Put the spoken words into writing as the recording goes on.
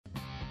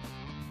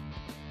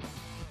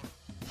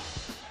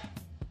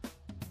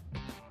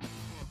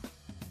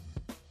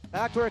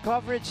Back to our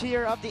coverage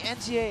here of the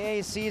NCAA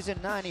Season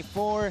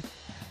 94.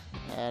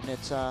 And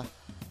it's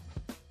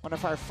one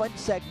of our fun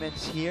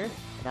segments here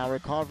in our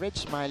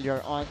coverage. Smile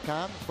Your On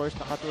Cam. Of course,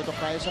 nakatutok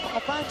tayo sa mga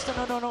fans na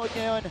nanonood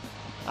ngayon.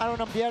 Araw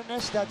ng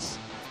Biyernes, that's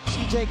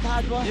CJ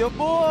Cadwa. Yo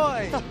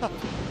boy!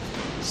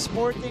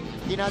 Sporting.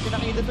 Hindi natin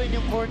nakita to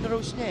yung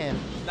cornrows niya eh.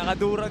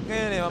 Nakadurag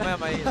ngayon eh.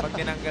 Mamaya may pag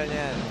tinanggal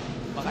niya.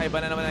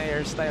 Makaiba na naman ang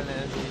hairstyle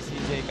na si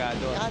CJ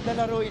Cadwa. Kada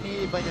laro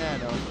iniiba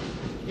niya, no?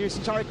 Here's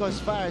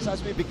Charcos fires as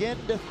we begin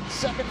the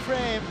second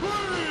frame.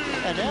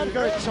 And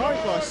Edgar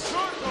Charcos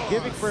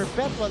giving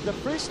Perpetual the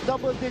first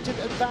double-digit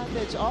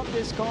advantage of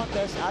this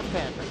contest at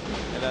Penn.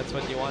 And that's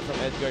what you want from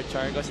Edgar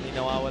Charcos. Hindi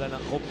nawawala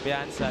ng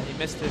kumpiyansa. He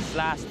missed his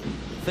last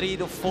 3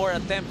 to 4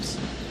 attempts.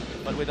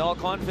 But with all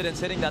confidence,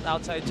 hitting that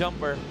outside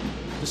jumper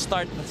to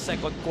start the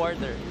second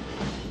quarter.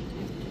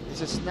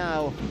 This is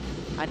now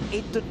an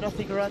 8-0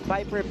 run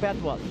by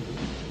Perpetual.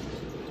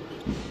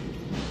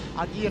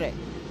 Aguirre,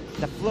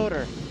 the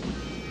floater.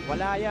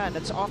 Wala yan,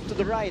 that's off to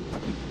the right.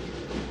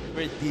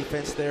 Great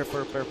defense there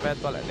for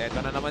Perpetual. And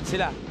eto na naman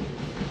sila.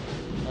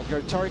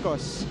 Edgar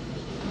Charcos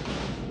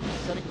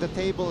setting the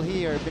table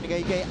here.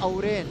 Binigay kay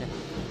Aurin.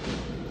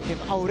 Kim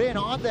Aurin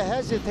on the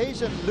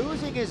hesitation,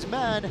 losing his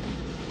man.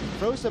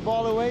 Throws the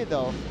ball away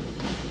though.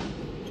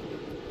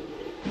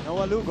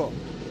 Noah Lugo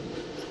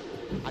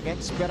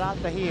against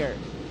Peralta here.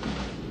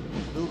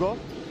 Lugo.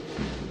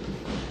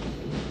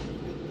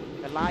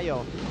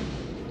 Pelayo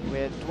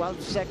with 12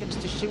 seconds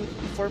to shoot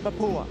for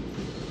Mapua.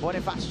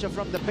 Bonifacio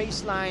from the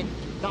baseline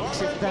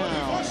knocks it down.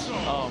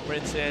 Oh,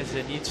 Princess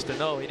needs to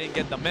know. He didn't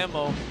get the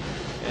memo.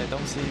 And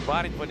don't see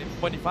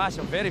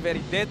Bonifacio very,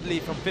 very deadly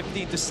from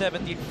 15 to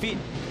 17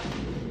 feet.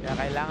 Kaya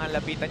kailangan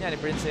lapitan niya ni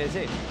Princess.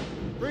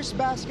 First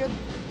basket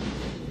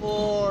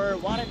for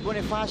Warren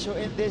Bonifacio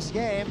in this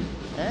game.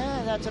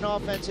 And that's an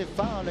offensive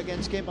foul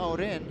against Kim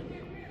Aurin.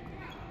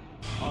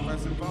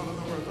 Offensive foul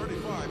number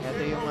 35.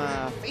 Ito yung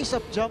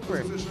face-up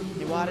jumper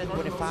ni Warren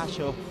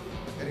Bonifacio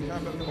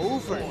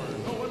over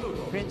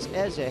Prince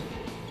Eze.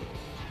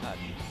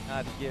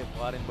 Not give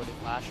Warren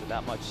Bonifacio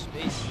that much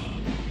space,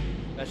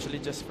 especially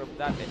just from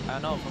that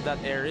from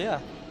that area.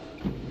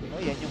 Oh,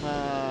 yan yung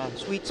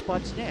sweet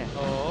spots niya.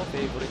 Oh,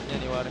 favorite niya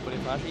ni Warren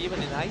Bonifacio even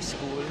in high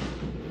school.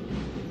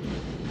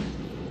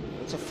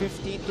 It's a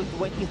 15 to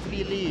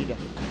 23 lead.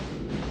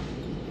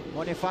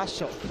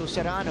 Bonifacio to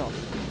Serrano.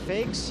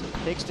 Fakes,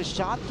 takes the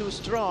shot, too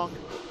strong.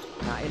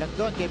 Nailang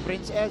doon kay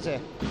Prince Eze.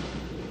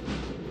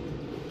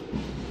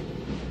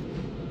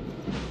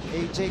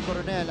 AJ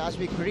Coronel as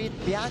we greet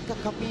Bianca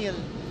Camille,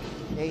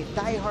 a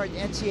diehard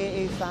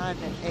NCAA fan,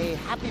 a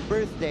happy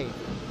birthday.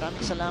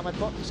 Maraming salamat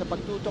po sa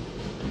pagtutok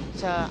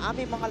sa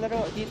aming mga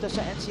laro dito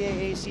sa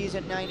NCAA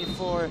Season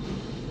 94.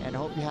 And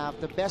hope you have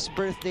the best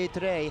birthday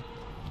today.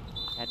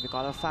 And we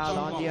call a foul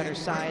on the other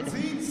side.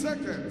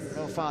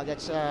 No foul,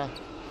 that's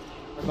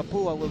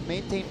Mapua will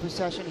maintain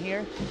possession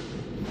here.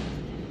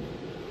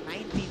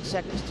 19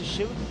 seconds to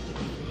shoot.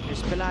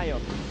 Here's Pelayo.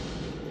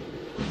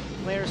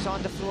 Players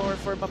on the floor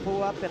for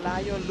Mapua: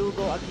 Pelayo,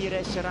 Lugo,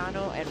 Aguirre,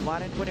 Serrano, and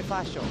Warren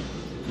Bonifacio.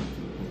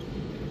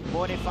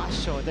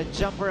 Bonifacio, the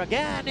jumper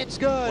again, it's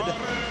good!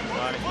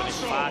 Warren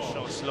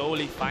Bonifacio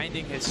slowly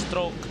finding his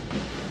stroke.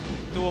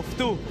 2 of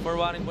 2 for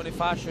Warren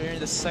Bonifacio here in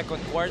the second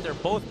quarter,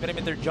 both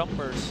perimeter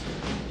jumpers.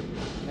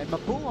 And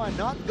Mapua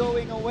not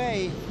going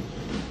away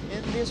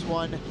in this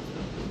one.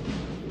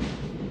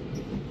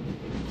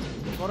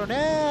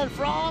 Coronel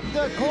from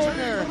the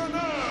corner.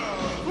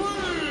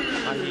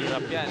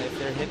 Mahirap yan if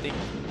they're hitting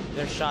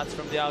their shots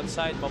from the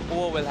outside.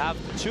 Mapua will have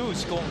to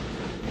choose kung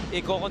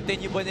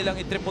i-continue ba nilang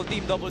i-triple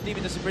team, double team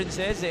ito si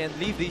Princess and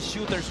leave these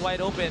shooters wide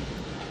open.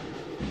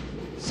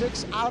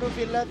 6 out of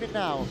 11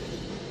 now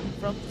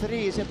from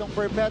threes itong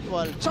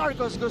Perpetual.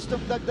 Charcos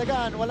gustong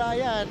dagdagan, wala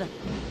yan.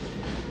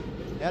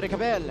 Eric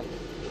Abel,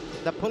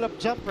 the pull-up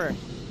jumper,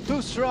 too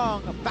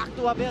strong. Back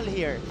to Abel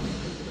here.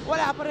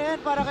 Wala pa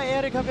rin para kay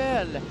Eric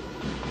Abel.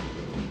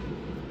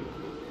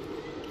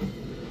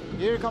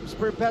 Here comes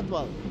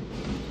Perpetual.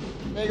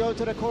 They go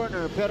to the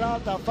corner.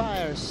 Peralta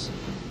fires.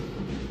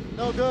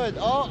 No good.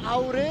 Oh,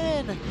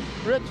 Aurin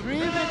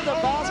retrieving the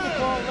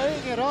basketball,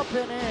 laying it up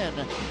and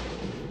in.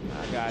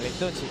 Galing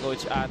dun si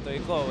Coach Atoy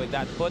ko with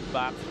that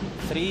putback.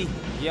 3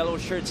 yellow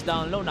shirts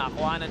down low.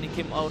 Nakuha na ni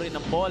Kim Aurin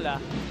ng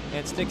bola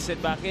and sticks it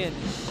back in.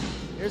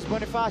 Here's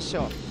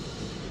Bonifacio.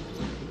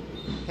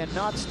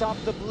 Cannot stop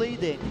the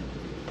bleeding.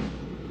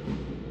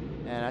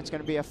 And that's going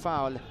to be a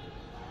foul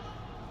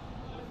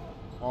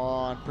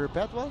on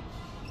Perpetual.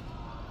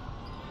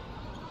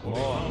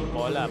 Oh,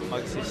 bola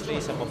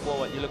magsistay sa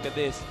Mapua. You look at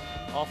this.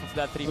 Off of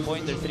that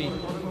three-pointer,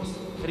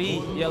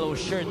 three yellow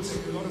shirts.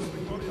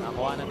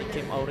 Nakuha na ni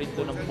Kim Aurin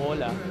doon ng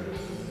bola.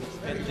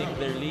 Extending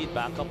their lead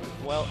back up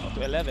 12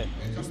 to 11.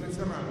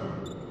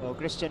 So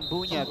Christian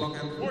Bunyag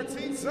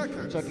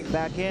checking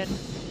back in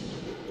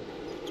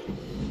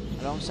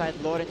alongside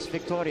Lawrence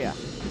Victoria.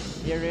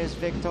 Here is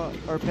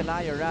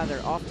Pelayo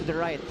rather, off to the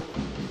right.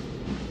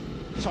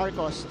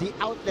 Charcos, the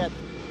outlet,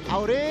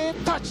 Aurin,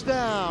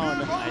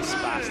 touchdown! Nice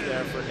pass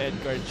there for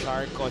Edgar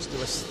Charcos to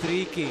a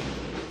streaking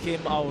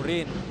Kim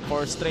Aurin.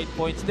 4 straight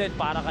points din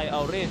para kay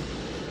Aurin.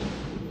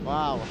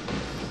 Wow.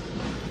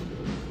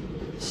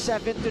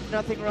 7-0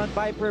 run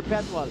by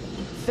Perpetual.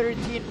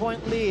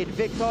 13-point lead.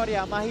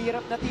 Victoria,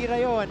 mahirap na tira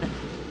yon.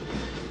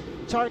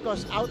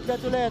 Charcos,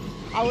 outlet ulit.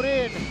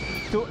 Aurin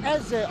to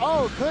Eze.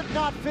 Oh, could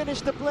not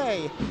finish the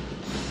play.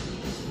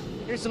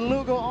 Here's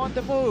Lugo on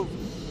the move.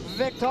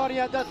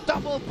 Victoria, the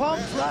double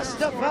pump plus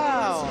the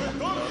foul.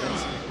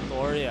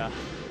 Victoria,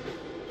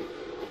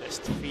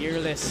 just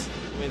fearless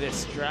with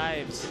his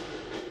drives,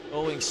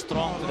 going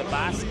strong to the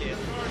basket.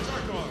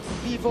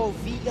 Vivo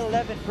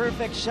V11,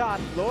 perfect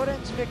shot.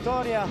 Lawrence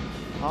Victoria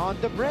on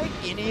the break.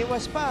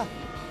 Iniwas pa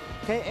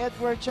kay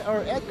Edgar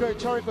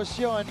Charcos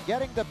yun,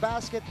 getting the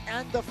basket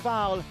and the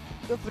foul.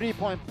 The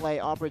three-point play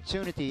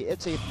opportunity.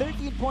 It's a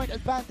 13-point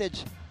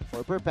advantage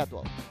for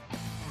Perpetual.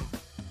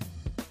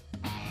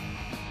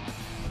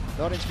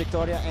 Lawrence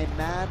Victoria, a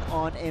man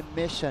on a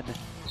mission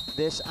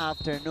this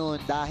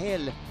afternoon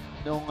dahil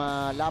nung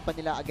laban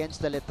nila against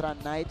the Letran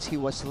Knights, he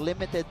was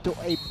limited to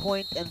a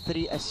point and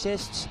 3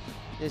 assists.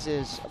 This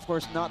is, of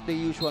course, not the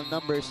usual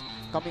numbers,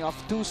 coming off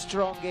 2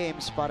 strong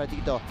games para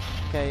dito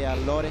kay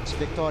Lawrence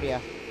Victoria.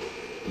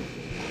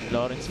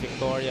 Lawrence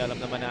Victoria,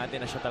 alam naman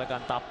natin na siya talaga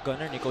ang top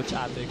gunner ni Coach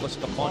Atoy.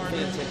 Because the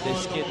confidence in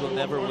this kid will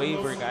never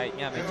waver kahit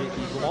nga medyo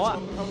hindi gumawa.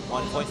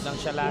 1 point lang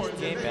siya last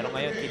game, pero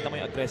ngayon kita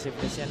mo yung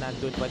aggressiveness niya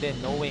nandun pa din,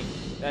 knowing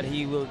that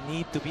he will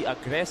need to be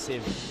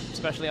aggressive,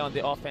 especially on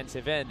the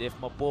offensive end if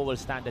Mapua will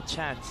stand a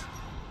chance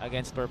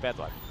against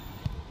Perpetual.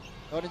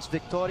 Lawrence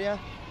Victoria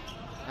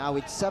now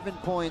with 7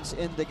 points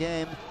in the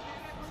game.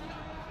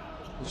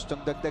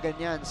 Gustong dagdagan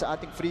yan sa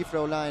ating free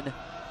throw line.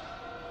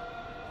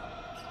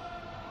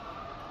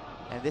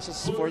 And this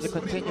is for the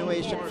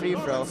continuation free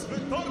throw.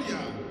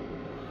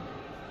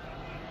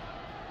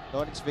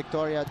 Lawrence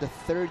Victoria, the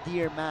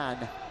third-year man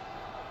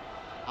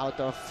out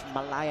of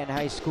Malayan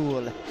High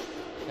School,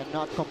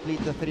 cannot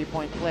complete the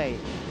three-point play.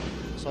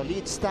 So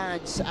lead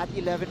stands at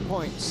 11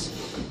 points.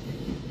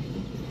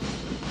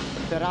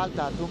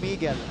 Peralta to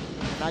Miguel.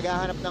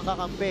 Naghahanap ng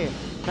kakampi.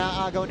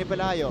 Naagaw ni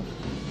Pelayo.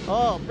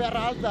 Oh,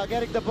 Peralta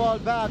getting the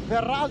ball back.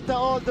 Peralta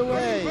all the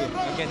way.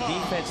 Again,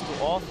 defense to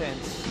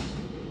offense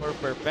for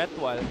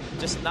Perpetual,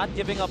 just not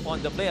giving up on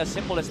the play, as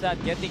simple as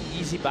that, getting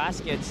easy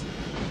baskets.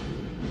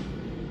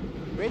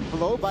 Great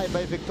blow by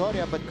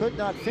Victoria but could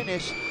not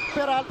finish.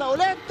 Peralta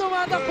ulit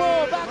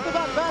tumatakbo,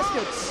 back-to-back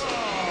baskets.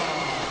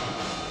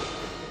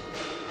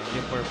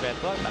 And yung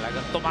Perpetual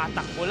talagang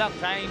tumatakbo lang,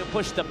 trying to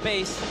push the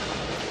pace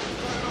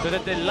to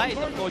the delight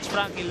of Coach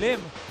Frankie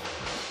Lim.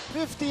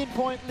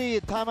 15-point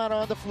lead, timeout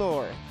on the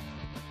floor.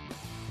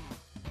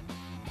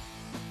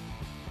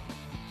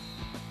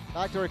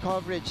 Back to our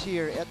coverage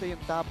here. Ito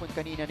yung tapon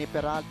kanina ni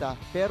Peralta.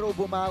 Pero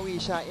bumawi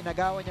siya.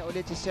 Inagawan niya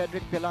ulit si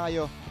Cedric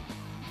Pelayo.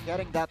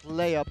 Getting that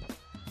layup.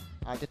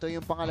 At ito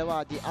yung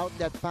pangalawa. The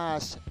outlet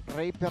pass.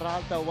 Ray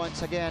Peralta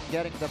once again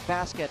getting the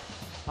basket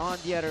on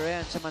the other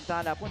end.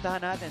 Samantala,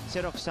 puntahan natin si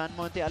Roxanne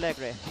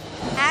Montealegre.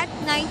 At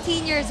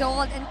 19 years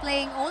old and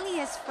playing only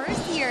his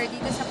first year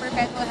dito sa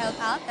Perpetual Health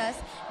Altas,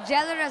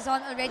 Jello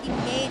Razon already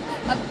made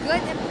a good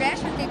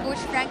impression kay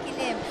Coach Frankie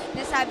Lim.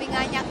 Nasabi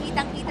nga niya,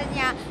 kitang-kita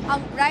niya ang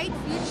bright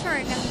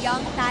future ng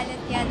young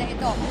talent niya na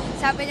ito.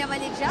 Sabi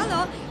naman ni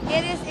Jello,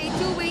 it is a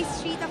two-way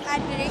street of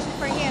admiration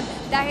for him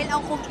dahil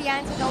ang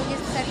kumpiyansa daw niya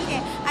sa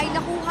sarili ay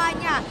nakuha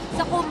niya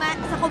sa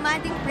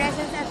commanding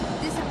presence at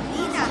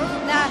disiplina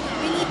na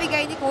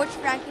binibigay ni Coach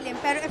Frankie Lim.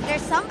 Pero if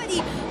there's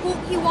somebody who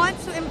he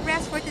wants to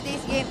impress for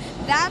today's game,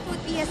 that would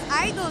be his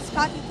idol,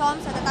 Scotty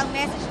Thompson. At ang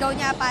message daw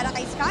niya para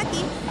kay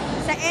Scotty,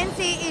 sa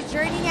NCAA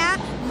journey niya,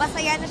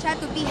 masaya na siya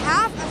to be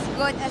half as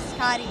good as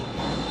Scotty.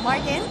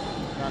 Martin?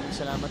 Maraming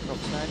salamat,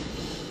 Roxanne.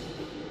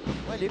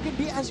 Well, you can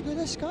be as good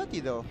as Scotty,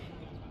 though.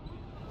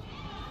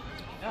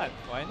 Yeah,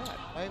 why not?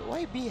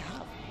 Why be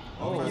half?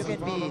 You can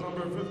be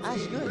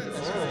as good as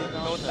Scotty.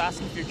 Don't ask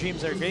if your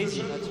dreams are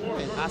crazy. That's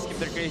right. Ask if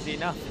they're crazy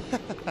enough.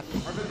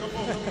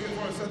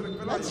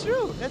 That's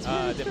true. That's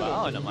really true.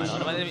 Oh, naman.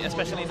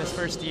 Especially in his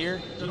first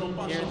year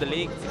here in the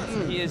league,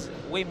 he is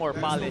way more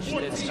polished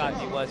than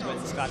Scotty was when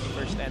Scotty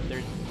first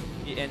entered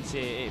the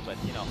NCAA.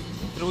 But, you know,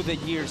 through the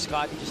years,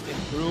 Scotty just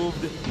improved,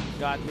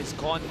 got his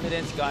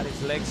confidence, got his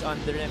legs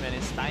under him, and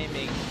his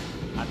timing.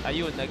 At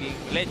ayun, naging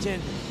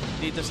legend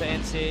dito sa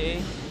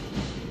NCAA.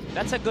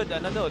 That's a good,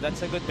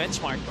 that's a good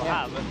benchmark to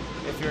have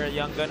if you're a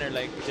young gunner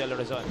like Jello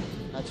Razon.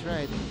 That's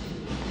right.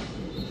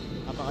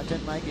 Mga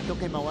dyan, Mike, it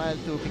took him a while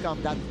to become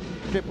that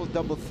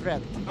triple-double threat.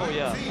 Oh,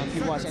 yeah. That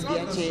he was, and the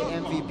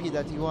NCAA MVP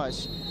that he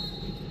was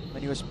when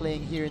he was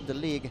playing here in the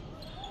league.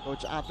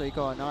 Coach Atoy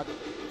ko, not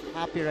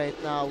happy right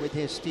now with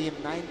his team.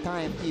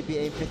 9-time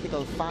PBA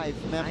Mythical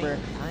 5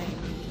 member. 9-time.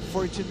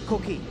 Fortune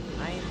Cookie.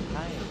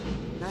 9-time.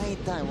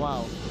 9-time,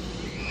 wow.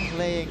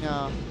 Playing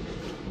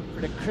for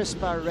the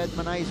Crispa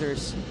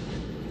Redmanizers.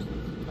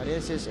 But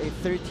this is a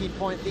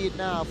 13-point lead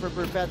now for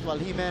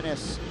Perpetual.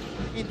 Jimenez.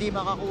 Hindi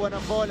makakuha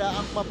ng bola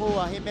ang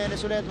Mapua.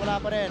 Jimenez ulit, wala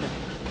pa rin.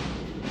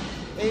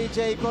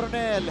 AJ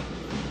Coronel.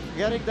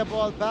 getting the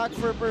ball back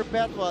for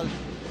Perpetual.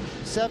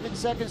 7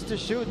 seconds to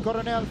shoot.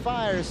 Coronel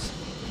fires.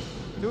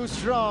 Too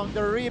strong.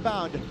 The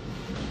rebound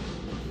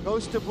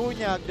goes to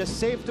Bunyag. The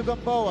save to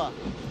Gamboa.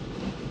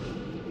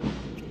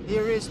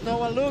 Here is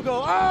Noah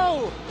Lugo.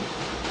 Oh!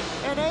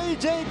 And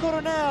AJ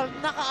Coronel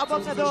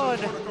nakaabang na doon.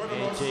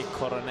 AJ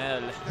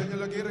Coronel.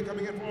 Daniel Aguirre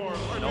coming in for.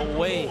 No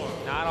way.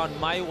 Not on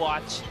my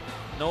watch.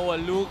 Noah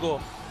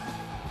Lugo.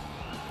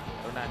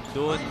 Pero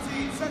nandun.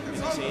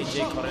 Si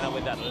AJ Coronel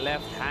with that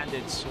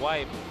left-handed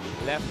swipe.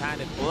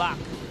 Left-handed block.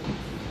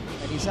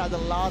 And he's had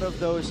a lot of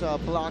those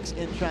blocks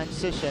in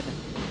transition,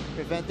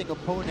 preventing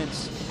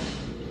opponents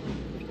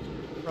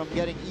from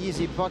getting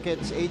easy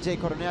buckets.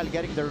 AJ Coronel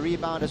getting the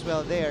rebound as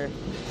well there.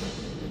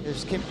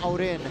 There's Kim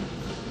Aurin.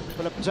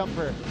 Pull-up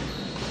jumper.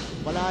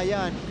 Wala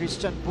yan.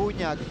 Christian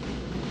Bunyag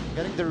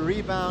getting the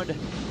rebound.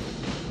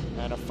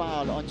 And a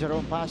foul on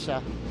Jerome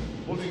Pasha.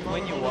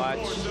 When you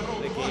watch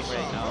the game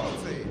right now,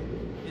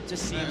 it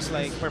just seems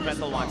like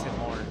Perpetual wants it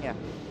more. Yeah.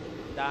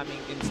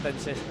 Daming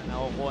instances na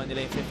nakukuha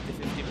nila yung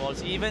 50-50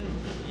 balls. Even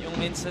yung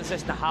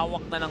instances na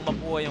hawak na ng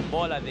Mapua yung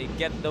bola, they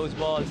get those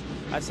balls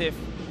as if,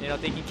 you know,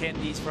 taking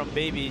candies from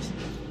babies.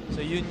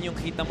 So yun yung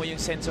kita mo yung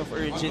sense of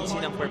urgency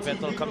ng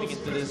Perpetual coming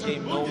into this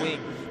game,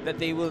 knowing that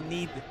they will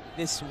need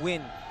this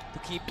win to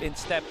keep in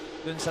step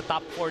dun sa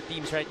top 4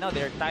 teams right now.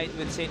 They're tied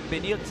with St.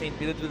 Benilde. St.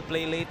 Benilde will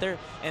play later,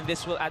 and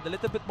this will add a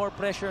little bit more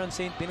pressure on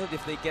St. Benilde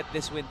if they get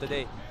this win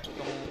today.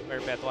 Itong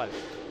Perpetual.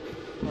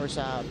 Of course,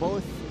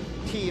 both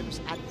teams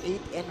at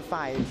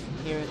 8-5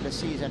 here in the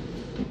season.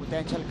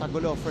 Potential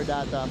kagulo for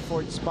that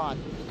 4th spot.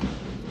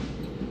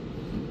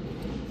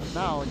 But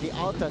now, the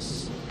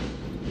Altas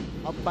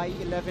up by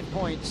 11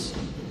 points.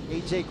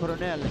 AJ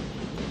Coronel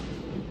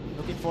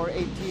looking for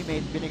a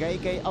teammate.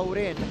 Binigay kay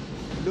Aurin.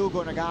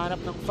 Lugo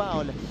naghahanap ng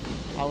foul.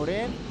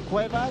 Aurin,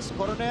 Cuevas,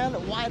 Coronel,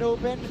 wide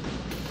open.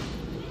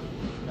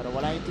 Pero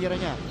wala yung tira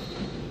niya.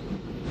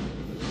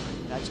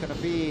 That's gonna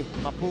be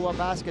Mapua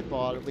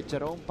basketball with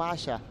Jerome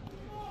Pasha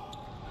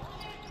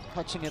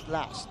touching it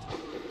last.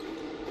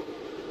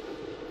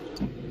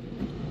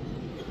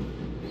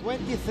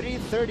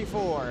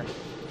 23-34.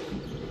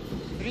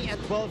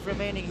 3-12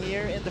 remaining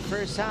here in the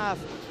first half.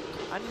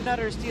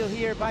 Another steal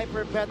here by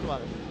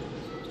Perpetual.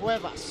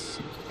 Cuevas,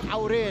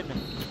 Aurin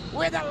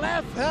with a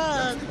left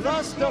hand,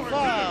 plus the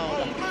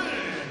foul.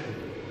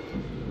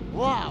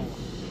 Wow.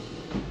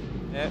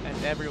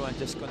 And everyone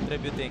just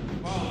contributing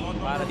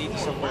para dito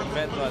sa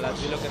Perpetual.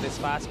 As we look at this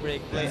fast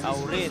break play,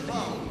 Aurin.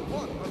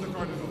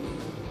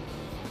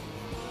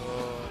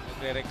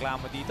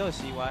 Nagre-reklamo dito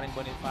si Warren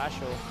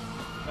Bonifacio.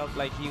 Felt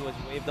like he was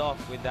waved off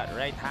with that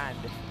right hand.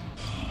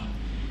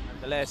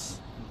 Nonetheless,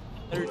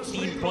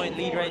 13-point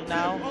lead right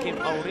now. Kim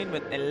Aurin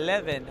with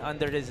 11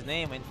 under his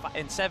name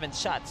in 7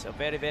 shots. A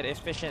very, very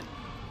efficient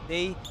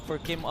day for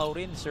Kim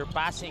Aurin,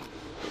 surpassing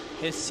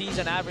his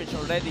season average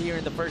already here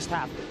in the first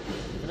half.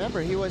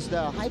 Remember, he was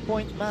the high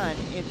point man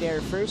in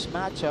their first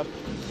matchup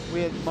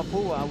with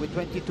Mapua with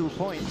 22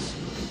 points.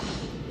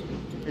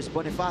 Here's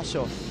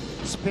Bonifacio,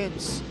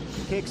 spins,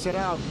 kicks it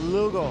out.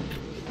 Lugo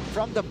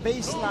from the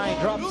baseline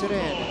drops it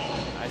in.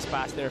 Nice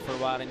pass there for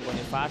Warren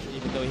Bonifacio.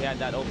 Even though he had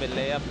that open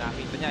layup,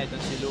 nakita niya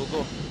itong si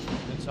Lugo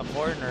dun sa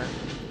corner.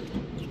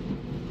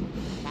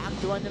 Back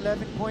to an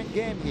 11-point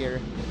game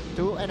here.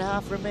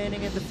 2.5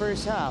 remaining in the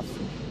first half.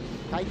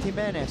 Kay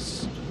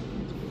Jimenez.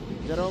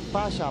 Jerome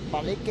Pasha,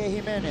 balik kay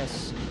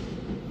Jimenez.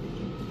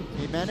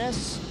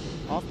 Jimenez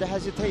off the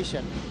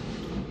hesitation.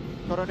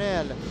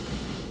 Coronel.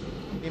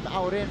 Kim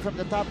Aurin from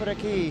the top of the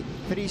key.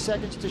 3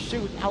 seconds to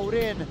shoot.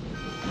 Aurin.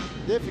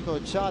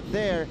 Difficult shot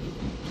there.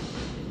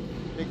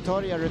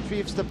 Victoria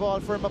retrieves the ball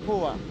for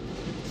Mapua.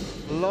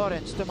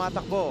 Lawrence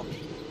tumatakbo.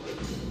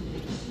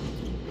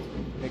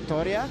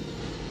 Victoria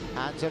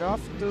hands it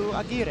off to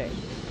Aguirre.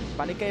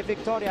 Balik kay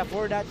Victoria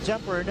for that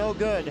jumper, no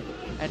good.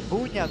 And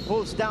Bunyag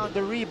pulls down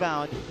the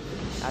rebound.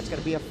 That's going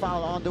to be a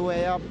foul on the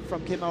way up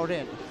from Kim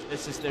Aurin.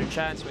 This is their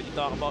chance when you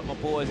talk about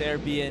Mapua's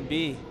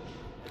Airbnb.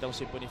 Itong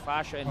si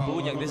Bonifacio and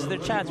Bunyag. This is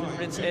their chance with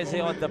Prince Eze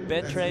on the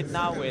bench right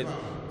now with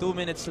 2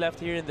 minutes left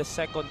here in the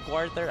second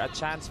quarter. A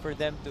chance for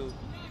them to,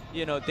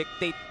 you know,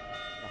 dictate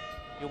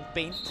yung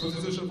paint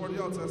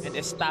and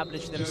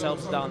establish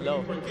themselves down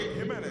low.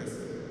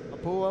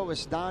 Mapua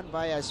was down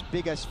by as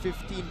big as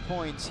 15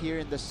 points here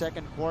in the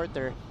second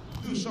quarter.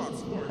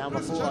 Now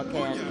Mapua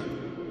can,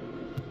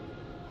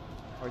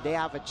 or they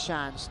have a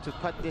chance to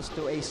cut this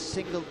to a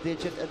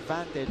single-digit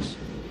advantage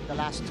the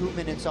last 2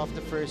 minutes of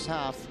the first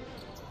half.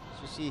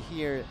 As you see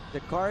here,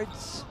 the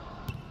guards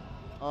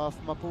of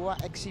Mapua,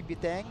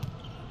 Exhibiteng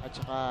at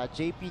saka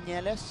JP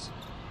Nieles.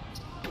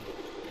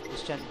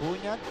 Christian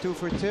Bunyag, 2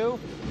 for 2.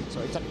 So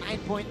it's a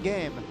 9-point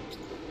game.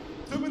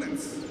 2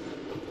 minutes.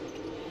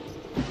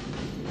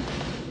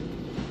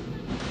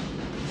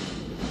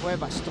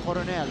 Cuevas to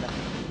Coronel.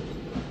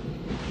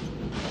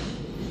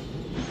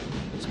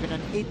 It's been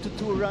an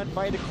 8-2 run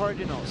by the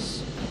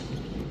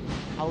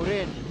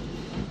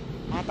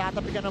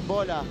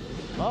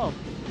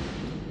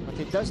But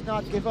he does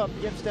not give up,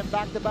 gives them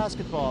back the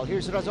basketball.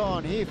 Here's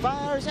Razon, he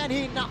fires and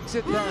he knocks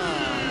it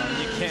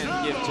down. You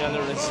can't give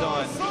Jello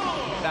Razon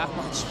that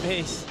much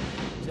space.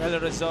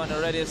 Jello Razon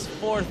already his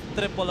 4th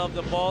triple of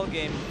the ball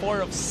game,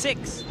 4 of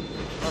 6,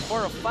 or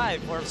 4 of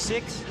 5, 4 of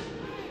 6.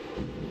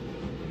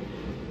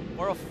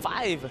 4 of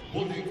 5,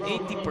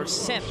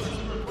 80%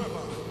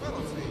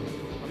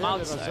 from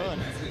outside.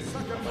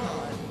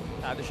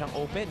 Masyado siyang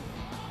open.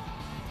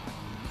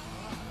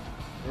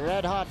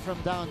 Red hot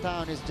from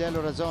downtown is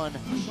Jello Razon.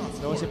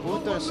 12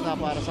 puntos na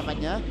para sa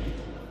kanya.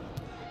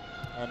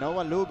 And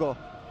Noah Lugo,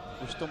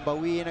 gustong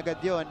bawiin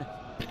agad yun.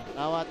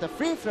 Now at the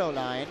free throw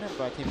line,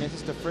 but he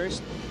misses the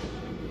first.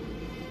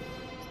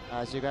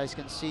 As you guys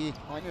can see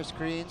on your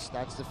screens,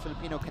 that's the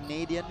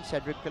Filipino-Canadian,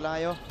 Cedric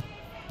Pelayo.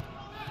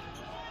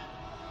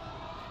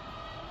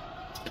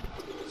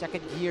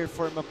 Second year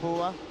for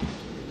Mapua.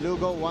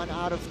 Lugo, 1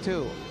 out of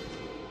 2.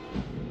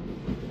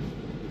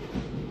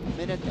 A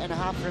minute and a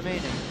half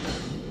remaining.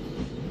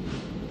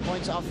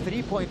 Points off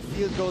 3-point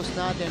field goals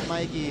natin,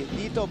 Mikey.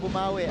 Dito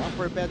bumawi ang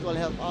Perpetual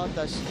Health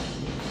Altas.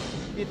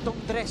 Itong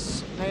 3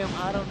 ngayong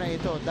araw na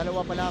ito. 2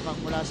 pa lamang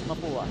mula sa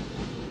Mapua.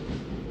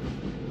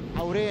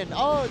 Aurin.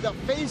 Oh, the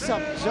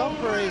face-up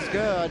jumper is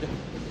good.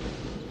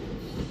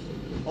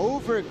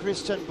 Over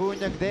Christian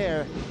Bunyag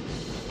there.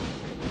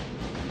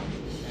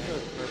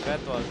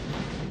 Perpetual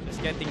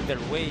just getting their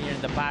way here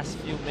in the past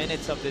few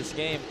minutes of this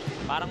game.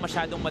 Parang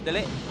masyadong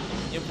madali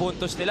yung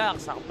puntos nila.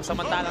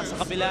 Samantalang sa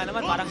kabila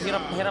naman, parang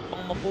hirap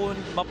ang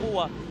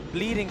Mapua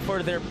bleeding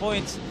for their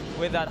points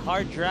with that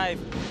hard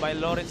drive by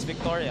Lawrence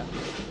Victoria.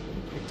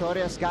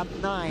 Victoria's got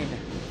 9.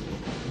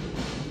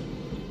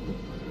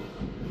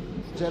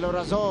 Jello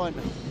Razon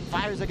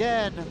fires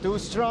again. Too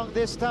strong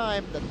this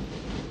time.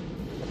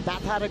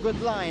 That had a good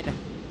line.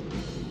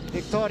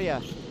 Victoria.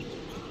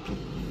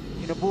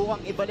 Inubukang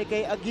ibalik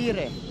kay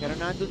Aguirre. Pero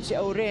nandun si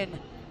Aurin.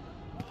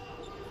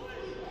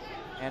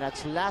 And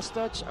that's last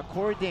touch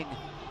according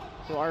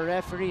to our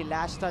referee.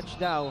 Last touch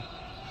daw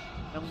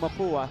ng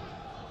Mapua.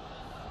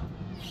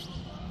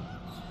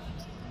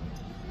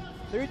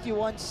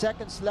 31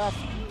 seconds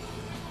left.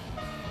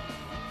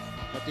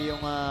 Pati yung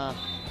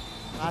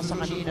asa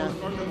kanina.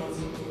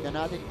 Tignan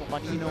natin kung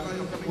kaninong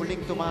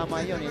huling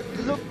tumama yun. It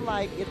looked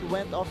like it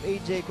went off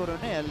AJ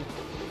Coronel.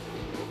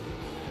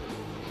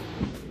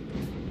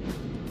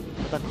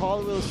 But the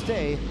call will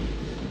stay.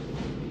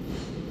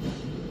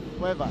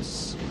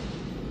 Cuevas.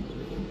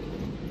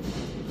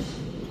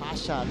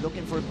 Pasha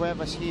looking for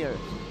Cuevas here.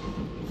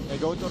 They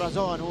go to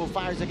Razon, who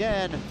fires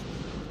again.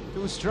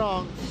 Too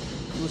strong.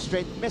 2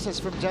 straight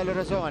misses from Jello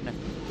Razon.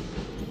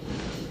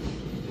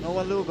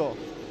 Noah Lugo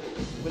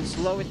will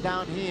slow it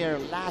down here.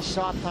 Last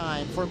shot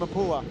time for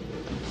Mapua.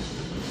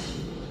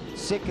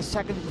 6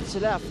 seconds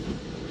left.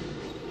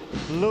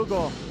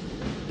 Lugo,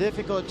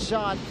 difficult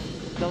shot.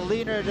 The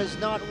leaner does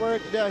not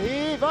work. The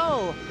heave.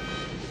 Oh!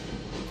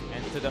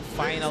 And to the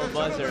final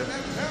buzzer,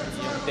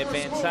 yung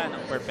depensa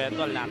ng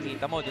Perpetual.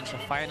 Nakita mo dun sa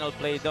final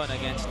play doon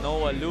against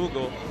Noah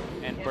Lugo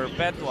and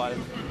Perpetual.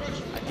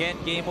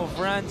 Again, game of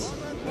runs.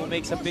 Who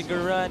makes a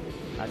bigger run?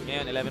 At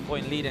ngayon,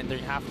 11-point lead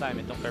entering halftime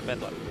itong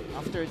Perpetual.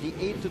 After the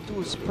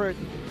 8-2 spurt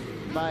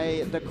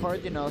by the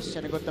Cardinals,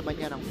 sinagot naman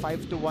niya ng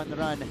 5-1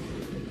 run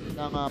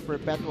ng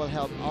Perpetual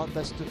Health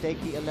Altas to take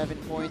the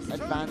 11-point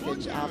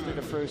advantage after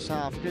the first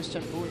half.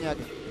 Christian Bunyag,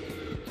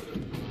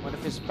 one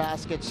of his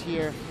baskets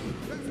here.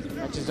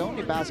 That's his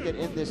only basket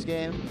in this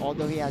game,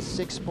 although he has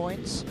 6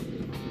 points.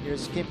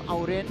 Here's Kim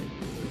Aurin.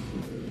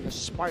 A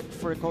spark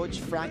for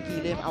coach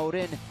Frankie Lim.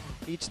 Aurin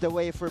leads the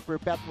way for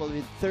Perpetual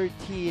with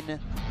 13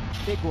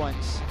 big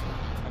ones.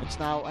 And it's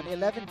now an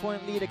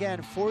 11-point lead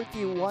again,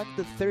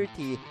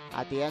 41-30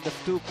 at the end of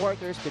 2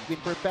 quarters between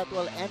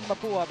Perpetual and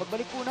Mapua.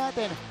 Pagbalik po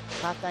natin,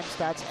 halftime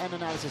stats and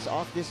analysis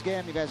of this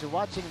game. You guys are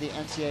watching the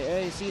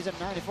NCAA Season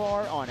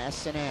 94 on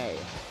SNA.